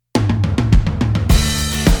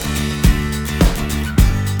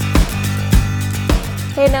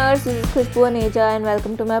Hey nerds, this is Khushbu Aneja and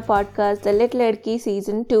welcome to my podcast, The Lit Ladki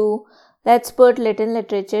Season 2. Let's put lit and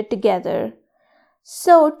literature together.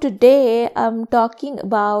 So today I'm talking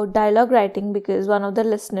about dialogue writing because one of the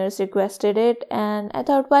listeners requested it and I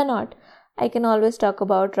thought why not? I can always talk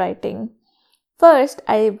about writing. First,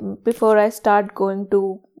 before I start going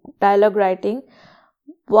to dialogue writing,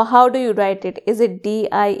 how do you write it? Is it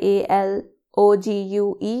Dialogue or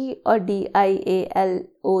Dialog?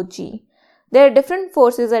 There are different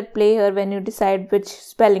forces at play here when you decide which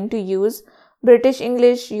spelling to use. British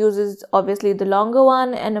English uses obviously the longer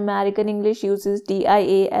one and American English uses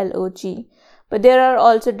Dialog. But there are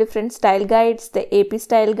also different style guides. The AP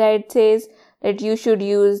style guide says that you should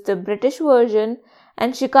use the British version,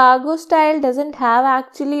 and Chicago style doesn't have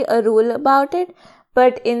actually a rule about it,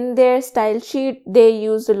 but in their style sheet they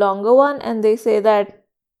use the longer one and they say that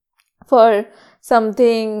for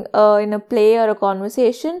something in a play or a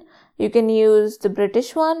conversation you can use the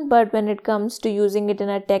British one, but when it comes to using it in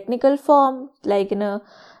a technical form, like in a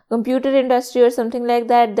computer industry or something like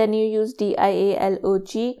that, then you use Dialog.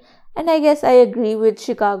 And I guess I agree with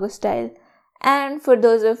Chicago style. And for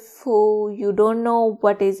those of you don't know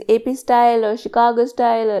what is AP style or Chicago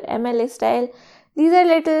style or MLA style, these are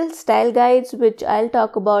little style guides which I'll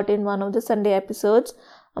talk about in one of the Sunday episodes.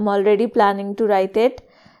 I'm already planning to write it.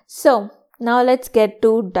 So now let's get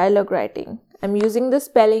to dialogue writing. I'm using the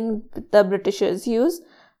spelling the Britishers use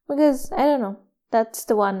because, I don't know, that's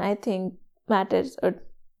the one I think matters or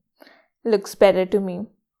looks better to me.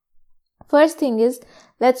 First thing is,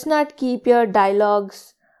 let's not keep your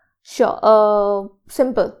dialogues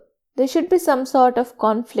simple. There should be some sort of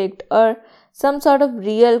conflict or some sort of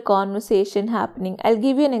real conversation happening. I'll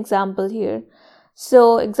give you an example here.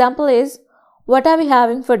 So, example is, "What are we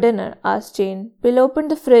having for dinner?" asked Jane. Bill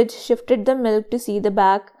opened the fridge, shifted the milk to see the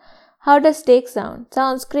back. "How does steak sound?"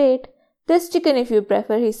 "Sounds great." "This chicken if you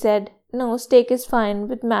prefer," he said. "No, steak is fine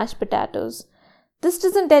with mashed potatoes." This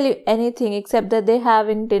doesn't tell you anything except that they're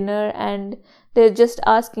having dinner and they're just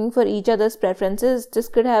asking for each other's preferences. This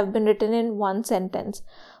could have been written in one sentence.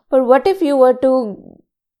 But what if you were to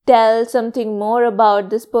tell something more about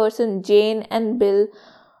this person, Jane and Bill,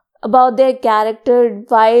 about their character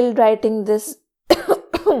while writing this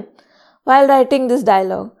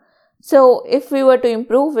dialogue? So, if we were to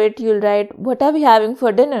improve it, you'll write, "What are we having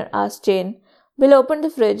for dinner?" asked Jane. Bill opened the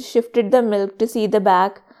fridge, shifted the milk to see the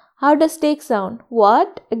back. "How does steak sound?"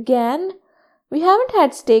 "What? Again?" "We haven't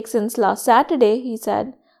had steak since last Saturday," he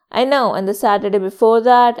said. "I know, and the Saturday before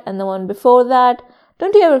that, and the one before that.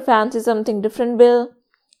 Don't you ever fancy something different, Bill?"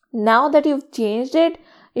 Now that you've changed it,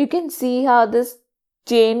 you can see how this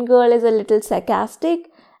Jane girl is a little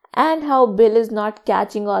sarcastic and how Bill is not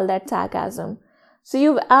catching all that sarcasm. So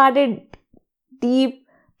you've added deep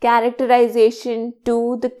characterization to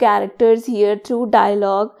the characters here through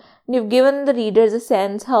dialogue. And you've given the readers a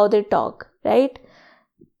sense how they talk, right?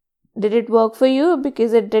 Did it work for you?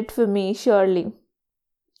 Because it did for me, surely.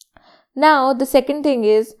 Now, the second thing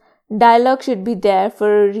is, dialogue should be there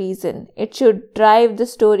for a reason. It should drive the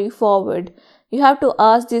story forward. You have to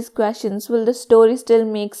ask these questions. Will the story still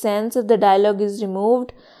make sense if the dialogue is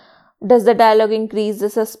removed? Does the dialogue increase the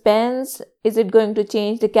suspense? Is it going to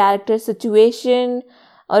change the character situation?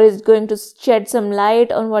 Or is it going to shed some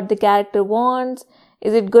light on what the character wants?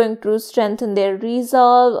 Is it going to strengthen their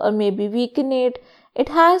resolve or maybe weaken it? It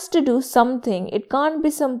has to do something. It can't be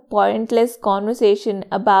some pointless conversation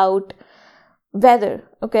about weather,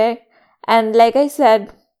 okay? And like I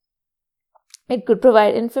said, it could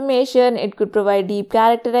provide information, it could provide deep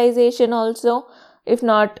characterization also. If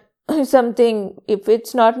not if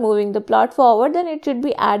it's not moving the plot forward, then it should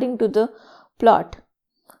be adding to the plot,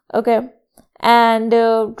 okay? And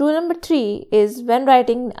rule number 3 is, when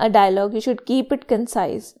writing a dialogue, you should keep it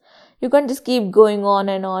concise. You can't just keep going on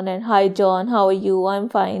and "Hi John, how are you? I'm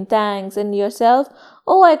fine, thanks." And yourself,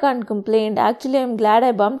 "Oh, I can't complain. Actually, I'm glad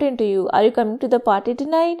I bumped into you. Are you coming to the party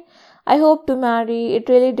tonight? I hope to marry. It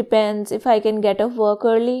really depends if I can get off work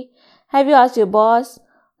early. Have you asked your boss?"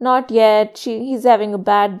 "Not yet. He's having a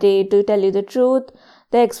bad day, to tell you the truth.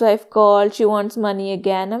 The ex-wife called. She wants money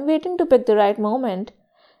again. I'm waiting to pick the right moment."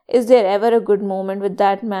 "Is there ever a good moment with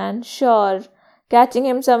that man?" "Sure. Catching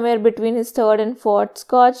him somewhere between his third and fourth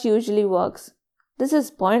scotch usually works." This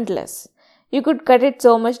is pointless. You could cut it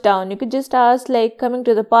so much down. You could just ask, like, "Coming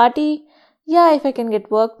to the party?" "Yeah, if I can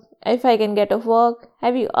get off work."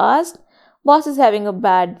 "Have you asked?" "Boss is having a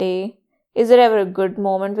bad day." "Is there ever a good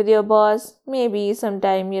moment with your boss?" "Maybe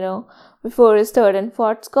sometime, before his third and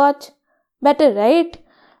fourth scotch." Better, right?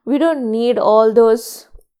 We don't need all those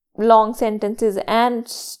long sentences and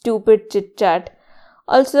stupid chit chat.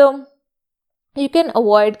 Also, You can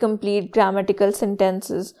avoid complete grammatical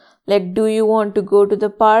sentences like, do you want to go to the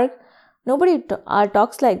park? Nobody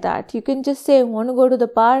talks like that. You can just say, want to go to the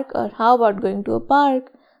park, or how about going to a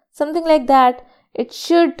park? Something like that. It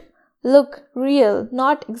should look real,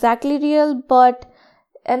 not exactly real, but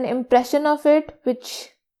an impression of it which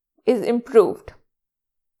is improved.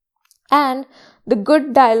 And the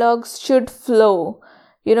good dialogues should flow.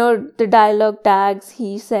 The dialogue tags,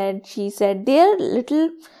 he said, she said, they are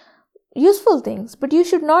little useful things, but you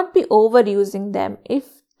should not be overusing them. If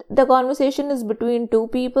the conversation is between two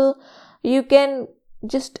people, you can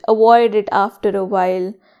just avoid it after a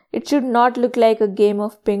while. It should not look like a game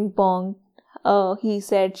of ping pong. He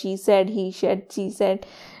said, she said, he said, she said.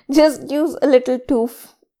 Just use a little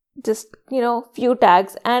few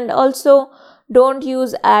tags. And also, don't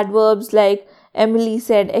use adverbs like Emily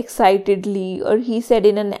said excitedly or he said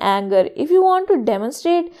in an anger. If you want to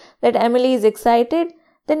demonstrate that Emily is excited,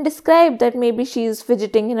 then describe that maybe she's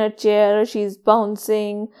fidgeting in her chair, or she's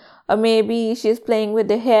bouncing, or maybe she's playing with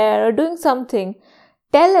the hair or doing something.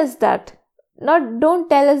 Tell us that. Don't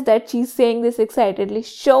tell us that she's saying this excitedly.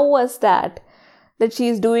 Show us that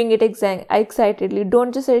she's doing it excitedly.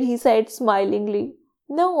 Don't just say he said smilingly.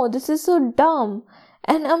 No, this is so dumb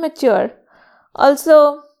and amateur.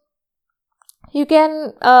 Also, you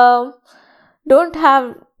can don't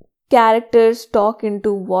have characters talk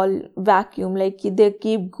into vacuum, like they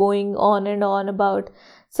keep going on and on about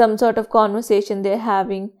some sort of conversation they're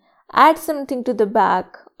having. Add something to the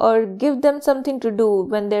back, or give them something to do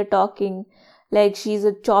when they're talking, like she's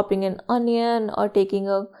chopping an onion, or taking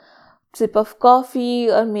a sip of coffee,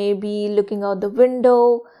 or maybe looking out the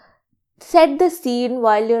window. Set the scene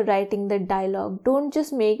while you're writing the dialogue. Don't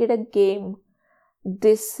just make it a game.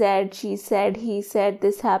 This said, she said, he said,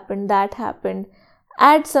 this happened, that happened.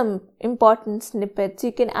 Add some important snippets.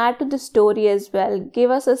 You can add to the story as well. Give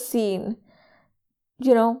us a scene.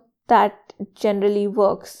 That generally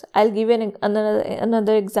works. I'll give you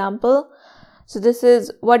another example. So this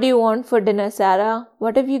is, what do you want for dinner, Sarah?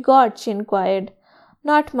 What have you got? She inquired.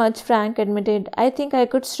 Not much, Frank admitted. I think I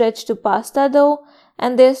could stretch to pasta though,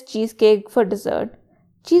 and there's cheesecake for dessert.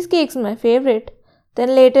 Cheesecake's my favorite.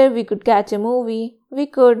 Then later we could catch a movie. We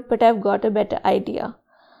could, but I've got a better idea.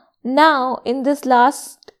 Now, in this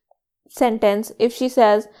last sentence, if she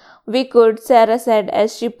says, we could, Sarah said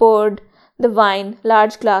as she poured the wine,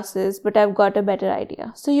 large glasses, but I've got a better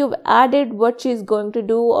idea. So you've added what she's going to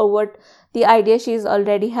do, or what the idea she's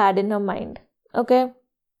already had in her mind. Okay?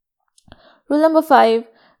 Rule number 5,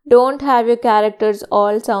 don't have your characters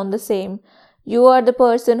all sound the same. You are the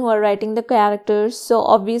person who are writing the characters, so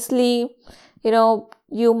obviously,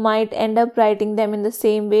 you might end up writing them in the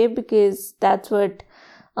same way because that's what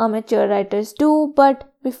amateur writers do.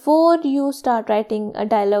 But before you start writing a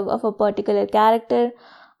dialogue of a particular character,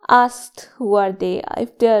 ask who are they.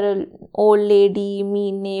 If they're an old lady,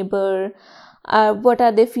 mean neighbor, what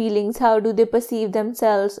are their feelings, how do they perceive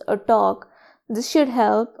themselves or talk. This should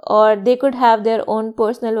help. Or they could have their own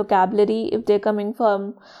personal vocabulary if they're coming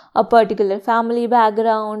from a particular family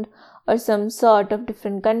background or some sort of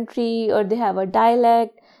different country, or they have a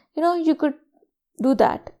dialect. You could do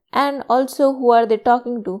that. And also, who are they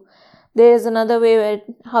talking to? There is another way where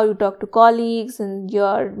how you talk to colleagues and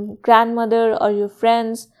your grandmother or your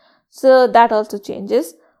friends. So that also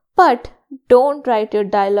changes. But don't write your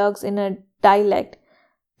dialogues in a dialect.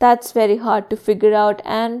 That's very hard to figure out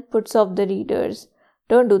and puts off the readers.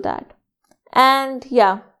 Don't do that. And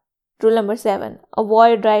yeah, rule number 7.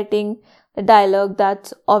 Avoid writing the dialogue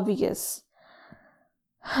that's obvious.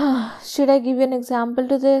 Should I give you an example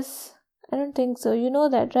to this? I don't think so. You know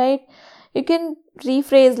that, right? You can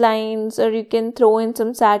rephrase lines, or you can throw in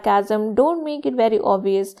some sarcasm. Don't make it very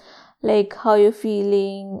obvious, like how you're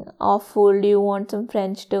feeling, awful, do you want some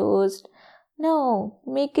French toast? No,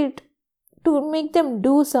 make it to make them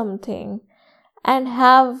do something and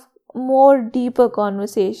have more deeper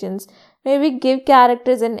conversations. Maybe give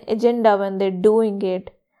characters an agenda when they're doing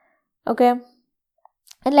it. Okay?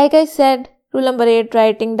 And like I said, rule number 8,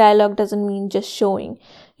 writing dialogue doesn't mean just showing.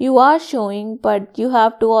 You are showing, but you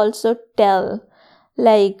have to also tell,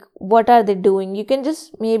 like, what are they doing. You can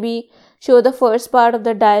just maybe show the first part of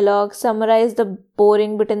the dialogue, summarize the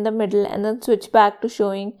boring bit in the middle, and then switch back to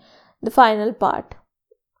showing the final part.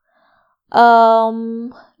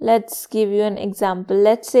 Let's give you an example.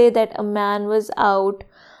 Let's say that a man was out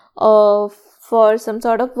for some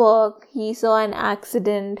sort of work. He saw an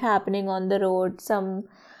accident happening on the road,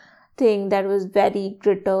 something that was very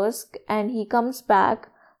grotesque, and he comes back.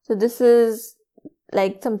 So this is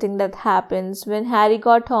like something that happens. When Harry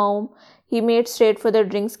got home, he made straight for the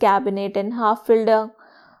drinks cabinet and half filled a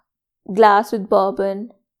glass with bourbon.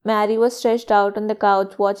 Mary was stretched out on the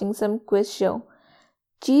couch watching some quiz show.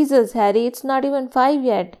 Jesus, Harry, it's not even 5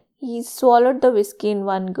 yet. He swallowed the whiskey in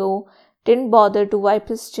one go, didn't bother to wipe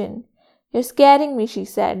his chin. You're scaring me, she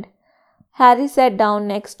said. Harry sat down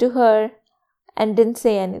next to her and didn't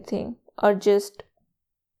say anything, or just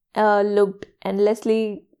looked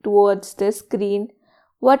endlessly towards the screen.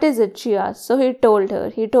 What is it? She asked. So he told her.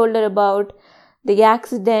 He told her about the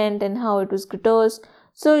accident and how it was grotesque.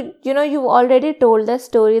 So, you've already told the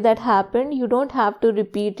story that happened. You don't have to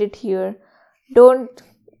repeat it here. Don't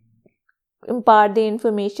impart the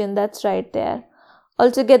information that's right there.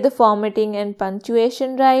 Also get the formatting and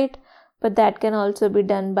punctuation right, but that can also be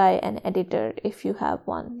done by an editor if you have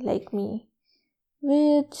one, like me.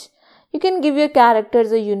 Which you can give your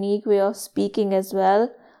characters a unique way of speaking as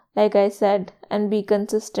well, like I said, and be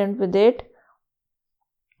consistent with it.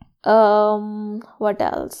 What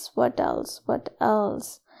else?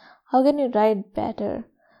 How can you write better?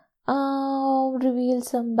 Reveal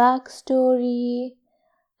some backstory.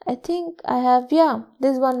 I think I have,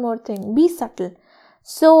 there's one more thing. Be subtle.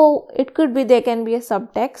 So it could be there can be a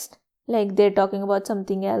subtext, like they're talking about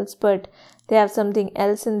something else, but they have something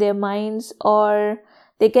else in their minds, or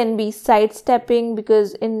they can be sidestepping,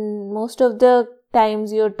 because in most of the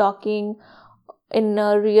times you're talking in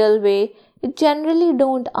a real way, you generally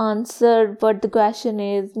don't answer what the question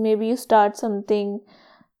is. Maybe you start something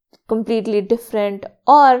completely different,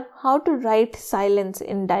 or how to write silence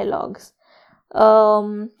in dialogues.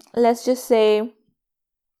 Let's just say,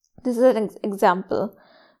 this is an example.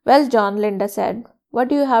 Well, John, Linda said, what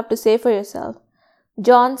do you have to say for yourself?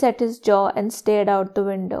 John set his jaw and stared out the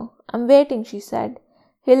window. I'm waiting, she said.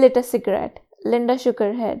 He lit a cigarette. Linda shook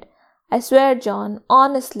her head. I swear, John,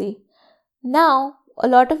 honestly. Now, a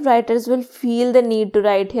lot of writers will feel the need to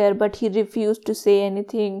write here, but he refused to say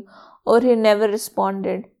anything, or he never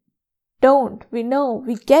responded. Don't. We know.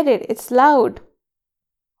 We get it. It's loud.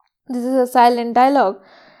 This is a silent dialogue.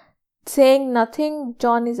 Saying nothing,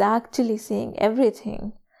 John is actually saying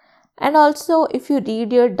everything. And also, if you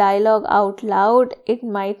read your dialogue out loud, it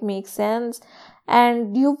might make sense.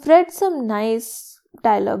 And you've read some nice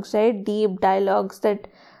dialogues, right? Deep dialogues that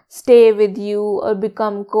stay with you or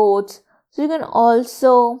become quotes. So you can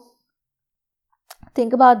also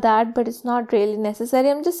think about that, but it's not really necessary.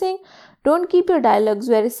 I'm just saying, don't keep your dialogues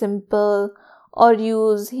very simple, or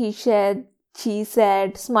use he said, she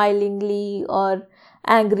said, smilingly or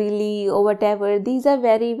angrily or whatever. These are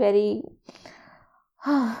very, very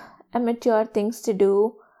amateur things to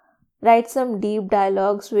do. Write some deep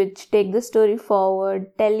dialogues which take the story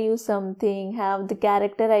forward, tell you something, have the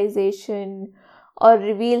characterization, or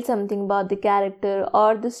reveal something about the character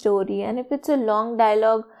or the story. And if it's a long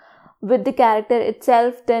dialogue with the character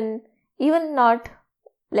itself, then even not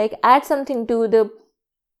add something to the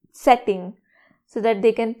setting so that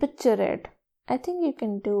they can picture it. I think you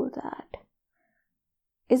can do that.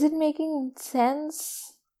 Is it making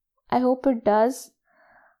sense? I hope it does.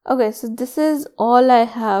 Okay, so this is all I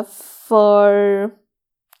have for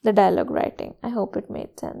the dialogue writing. I hope it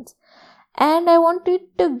made sense. And I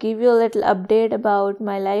wanted to give you a little update about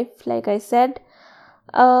my life, like I said.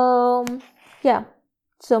 So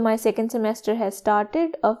my second semester has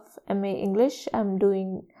started of MA English. I'm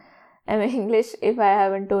doing MA English, if I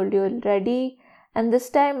haven't told you already. And this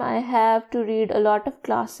time I have to read a lot of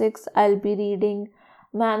classics. I'll be reading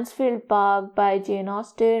Mansfield Park by Jane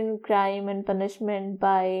Austen, Crime and Punishment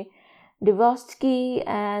by Dostoevsky,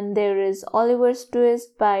 and there is Oliver's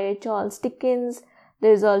Twist by Charles Dickens.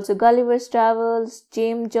 There is also Gulliver's Travels,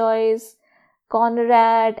 James Joyce,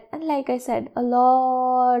 Conrad, and like I said, a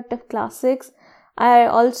lot of classics. I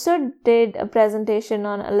also did a presentation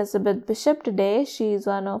on Elizabeth Bishop today. She is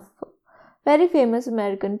one of very famous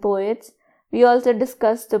American poets. We also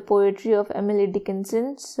discussed the poetry of Emily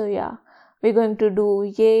Dickinson. So yeah, we're going to do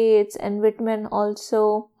Yeats and Whitman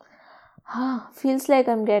also. Feels like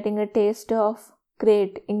I'm getting a taste of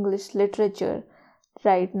great English literature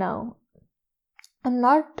right now. I'm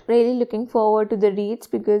not really looking forward to the reads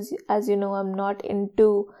because, as you know, I'm not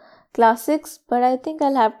into classics, but I think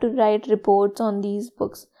I'll have to write reports on these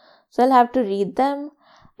books. So I'll have to read them.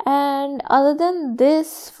 And other than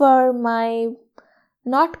this, for my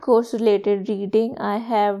not course related reading, I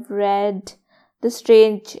have read The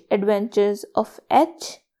Strange Adventures of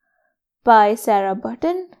H by Sarah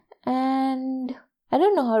Button, and I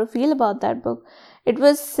don't know how to feel about that book. It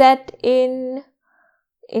was set in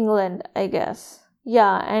England, I guess.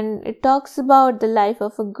 Yeah, and it talks about the life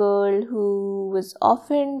of a girl who was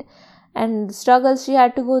orphaned and the struggles she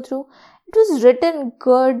had to go through. It was written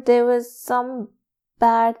good. There was some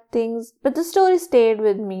bad things, but the story stayed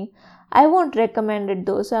with me. I won't recommend it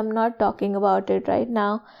though, so I'm not talking about it right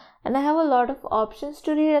now. And I have a lot of options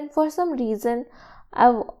to read, and for some reason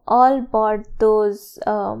I've all bought those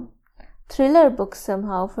thriller books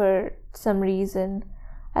somehow for some reason.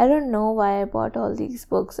 I don't know why I bought all these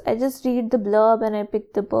books. I just read the blurb and I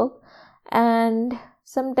pick the book, and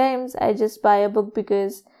sometimes I just buy a book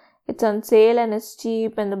because it's on sale and it's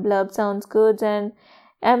cheap and the blurb sounds good, and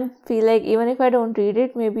I feel like even if I don't read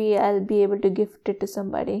it, maybe I'll be able to gift it to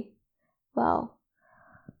somebody. Wow.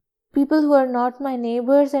 People who are not my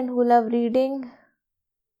neighbors and who love reading,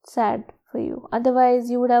 sad for you. Otherwise,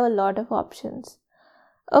 you would have a lot of options.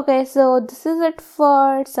 Okay, so this is it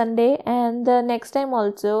for Sunday, and the next time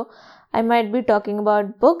also I might be talking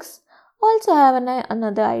about books. Also have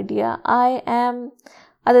another idea. I am,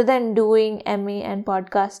 other than doing MA and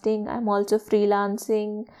podcasting, I'm also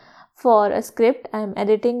freelancing for a script. I'm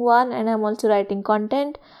editing one and I'm also writing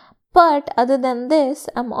content. But other than this,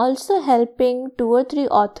 I'm also helping 2 or 3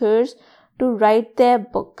 authors to write their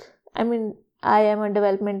book. I mean, I am a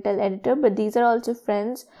developmental editor, but these are also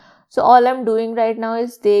friends. So all I'm doing right now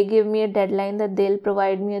is they give me a deadline that they'll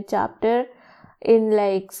provide me a chapter in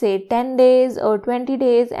like say 10 days or 20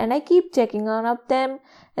 days, and I keep checking on up them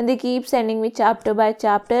and they keep sending me chapter by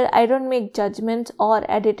chapter. I don't make judgments or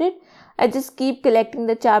edit it. I just keep collecting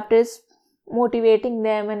the chapters, motivating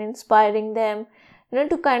them and inspiring them,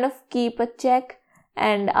 to kind of keep a check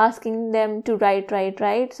and asking them to write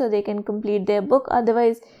so they can complete their book.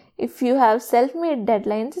 Otherwise, if you have self-made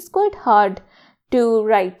deadlines, it's quite hard to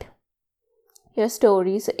write your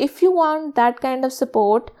story. So if you want that kind of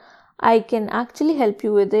support, I can actually help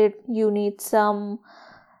you with it. You need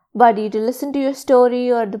somebody to listen to your story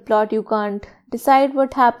or the plot. You can't decide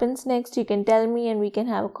what happens next. You can tell me and we can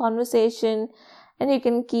have a conversation, and you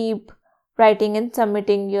can keep writing and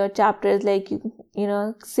submitting your chapters, like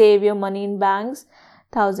save your money in banks,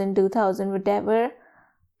 1,000, 2,000, whatever,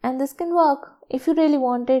 and this can work if you really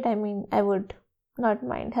want it. I mean, I would not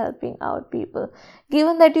mind helping out people,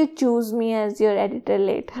 given that you choose me as your editor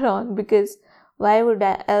later on, because why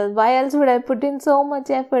else would I put in so much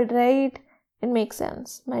effort, right? It makes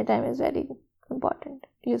sense. My time is very important,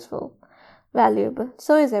 useful, valuable.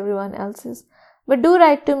 So is everyone else's. But do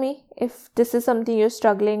write to me if this is something you're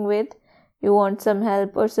struggling with. You want some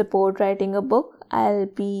help or support writing a book, I'll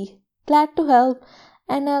be glad to help,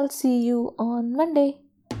 and I'll see you on Monday.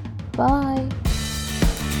 Bye.